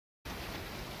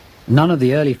None of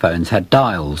the early phones had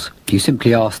dials. You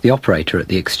simply asked the operator at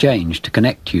the exchange to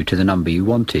connect you to the number you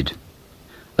wanted.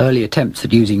 Early attempts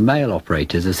at using male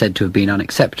operators are said to have been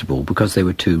unacceptable because they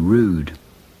were too rude.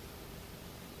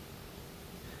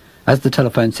 As the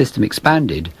telephone system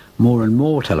expanded, more and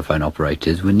more telephone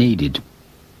operators were needed.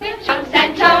 Chunks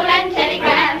and toll and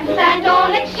telegrams and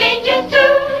all exchanges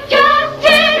too. Just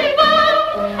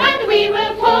telephone and we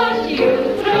will put you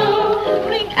through.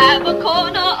 Ring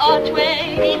Abercorn or Otway.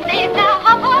 It is now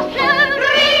 2:30.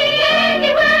 Ring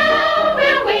anywhere,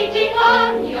 we're waiting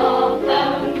on your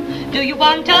phone. Do you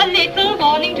want a little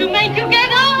warning to make you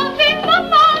get up in the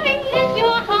morning? Is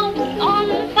your house on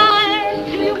fire?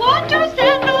 Do you want to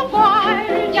send a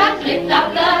wire? Just lift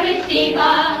up the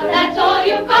receiver, that's all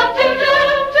you've got to do.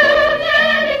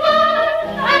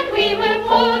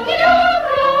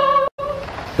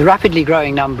 The rapidly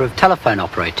growing number of telephone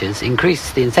operators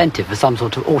increased the incentive for some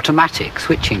sort of automatic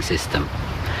switching system.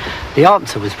 The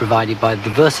answer was provided by the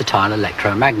versatile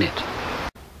electromagnet.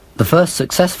 The first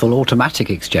successful automatic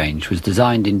exchange was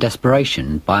designed in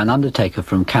desperation by an undertaker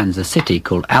from Kansas City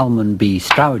called Almon B.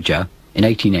 Strowger in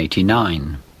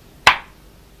 1889.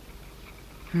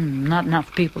 Not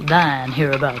enough people dying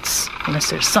hereabouts, unless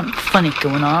there's something funny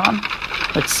going on.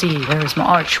 Let's see, there's my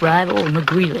arch rival,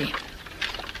 McGreely.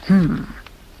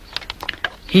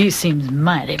 He seems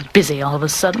mighty busy all of a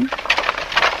sudden.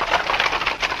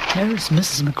 There's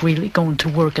Mrs. McGreely going to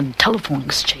work in telephone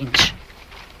exchange.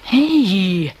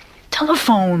 Hey,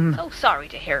 telephone. So sorry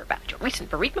to hear about your recent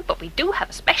bereavement, but we do have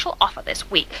a special offer this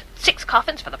week. 6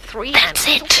 coffins for the 3 That's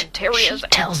and it. interiors. She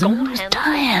tells him who's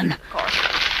dying.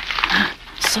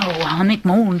 So I'll make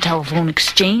my own telephone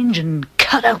exchange and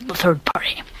cut out the third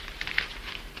party.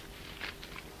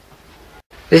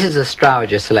 This is a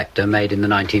Strowger selector made in the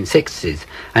 1960s,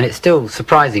 and it's still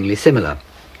surprisingly similar.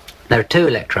 There are 2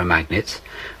 electromagnets.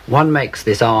 One makes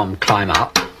this arm climb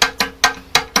up,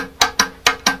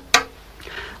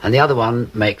 and the other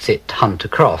one makes it hunt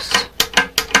across,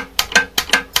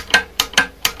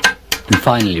 and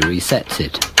finally resets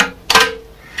it.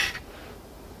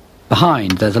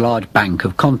 Behind, there's a large bank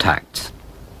of contacts.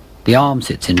 The arm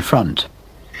sits in front.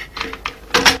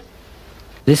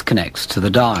 This connects to the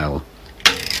dial.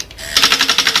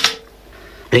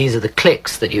 These are the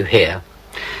clicks that you hear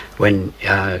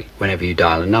whenever you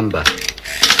dial a number.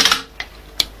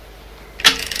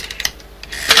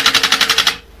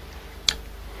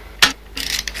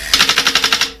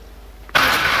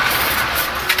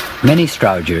 Many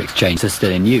Strowger exchanges are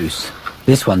still in use.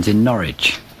 This one's in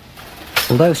Norwich.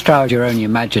 Although Strowger only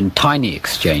imagined tiny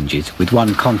exchanges with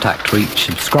 1 contact for each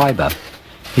subscriber,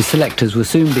 his selectors were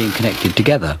soon being connected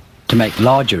together to make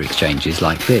larger exchanges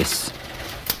like this.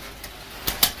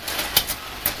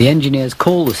 The engineers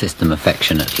call the system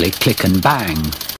affectionately click and bang.